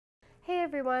Hey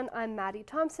everyone, I'm Maddie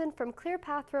Thompson from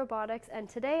Clearpath Robotics, and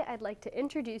today I'd like to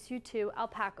introduce you to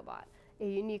Alpacabot, a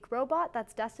unique robot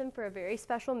that's destined for a very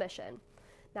special mission.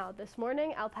 Now this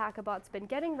morning, Alpacabot's been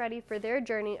getting ready for their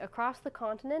journey across the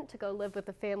continent to go live with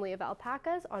a family of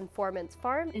alpacas on Formant's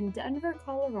farm in Denver,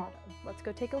 Colorado. Let's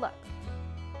go take a look.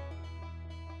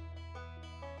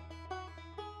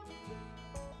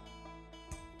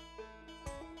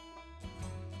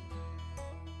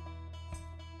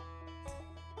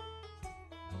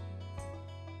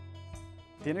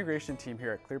 The integration team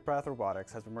here at Clearpath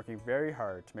Robotics has been working very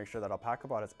hard to make sure that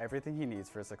Alpacabot has everything he needs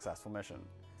for a successful mission.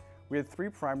 We had three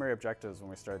primary objectives when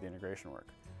we started the integration work: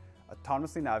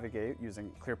 autonomously navigate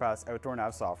using Clearpath's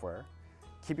OutdoorNav software,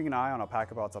 keeping an eye on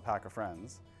Alpacabot's alpaca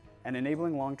friends, and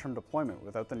enabling long-term deployment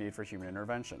without the need for human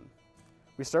intervention.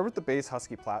 We start with the base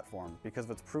Husky platform because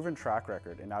of its proven track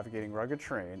record in navigating rugged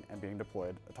terrain and being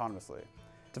deployed autonomously.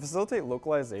 To facilitate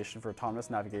localization for autonomous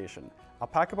navigation,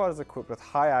 Alpacabot is equipped with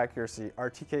high-accuracy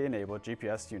RTK-enabled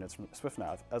GPS units from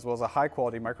SwiftNav, as well as a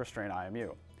high-quality microstrain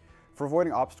IMU. For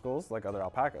avoiding obstacles like other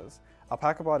alpacas,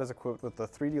 Alpacabot is equipped with a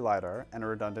 3D LiDAR and a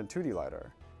redundant 2D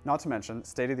LiDAR, not to mention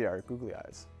state-of-the-art googly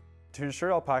eyes. To ensure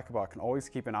Alpacabot can always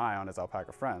keep an eye on his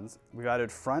alpaca friends, we've added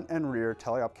front and rear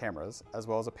teleop cameras, as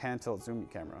well as a pan-tilt zoom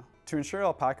camera. To ensure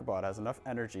Alpacabot has enough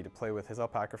energy to play with his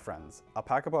alpaca friends,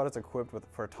 Alpacabot is equipped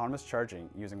for autonomous charging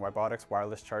using Robotics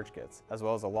wireless charge kits, as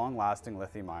well as a long-lasting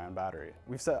lithium-ion battery.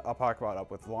 We've set Alpacabot up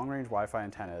with long-range Wi-Fi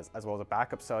antennas, as well as a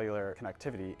backup cellular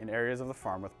connectivity in areas of the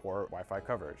farm with poor Wi-Fi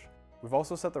coverage. We've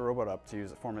also set the robot up to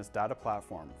use Formant's data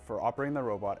platform for operating the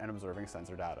robot and observing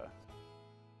sensor data.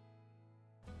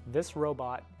 This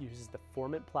robot uses the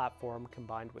Formant platform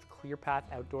combined with Clearpath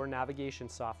outdoor navigation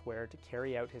software to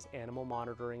carry out his animal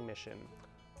monitoring mission.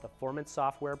 The Formant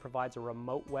software provides a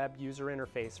remote web user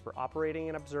interface for operating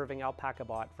and observing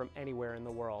Alpacabot from anywhere in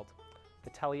the world.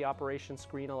 The teleoperation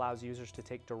screen allows users to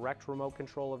take direct remote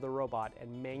control of the robot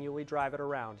and manually drive it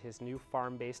around his new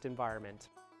farm-based environment.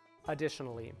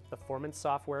 Additionally, the Formant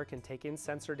software can take in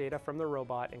sensor data from the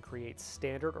robot and create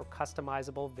standard or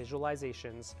customizable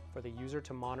visualizations for the user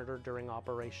to monitor during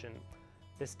operation.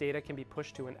 This data can be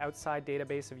pushed to an outside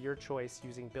database of your choice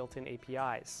using built-in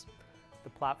APIs. The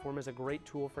platform is a great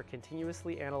tool for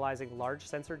continuously analyzing large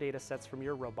sensor data sets from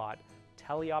your robot,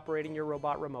 teleoperating your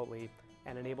robot remotely,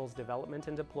 and enables development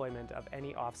and deployment of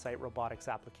any off-site robotics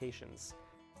applications.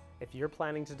 If you're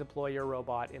planning to deploy your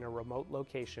robot in a remote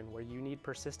location where you need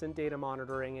persistent data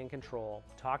monitoring and control,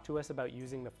 talk to us about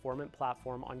using the Formant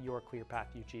platform on your Clearpath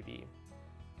UGV.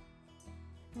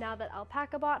 Now that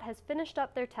Alpacabot has finished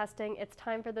up their testing, it's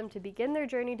time for them to begin their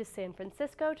journey to San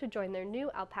Francisco to join their new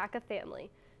alpaca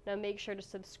family. Now make sure to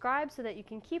subscribe so that you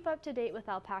can keep up to date with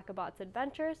Alpacabot's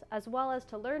adventures, as well as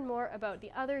to learn more about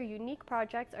the other unique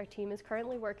projects our team is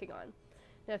currently working on.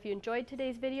 Now if you enjoyed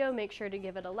today's video, make sure to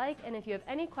give it a like, and if you have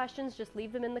any questions, just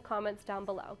leave them in the comments down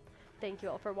below. Thank you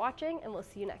all for watching, and we'll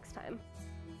see you next time.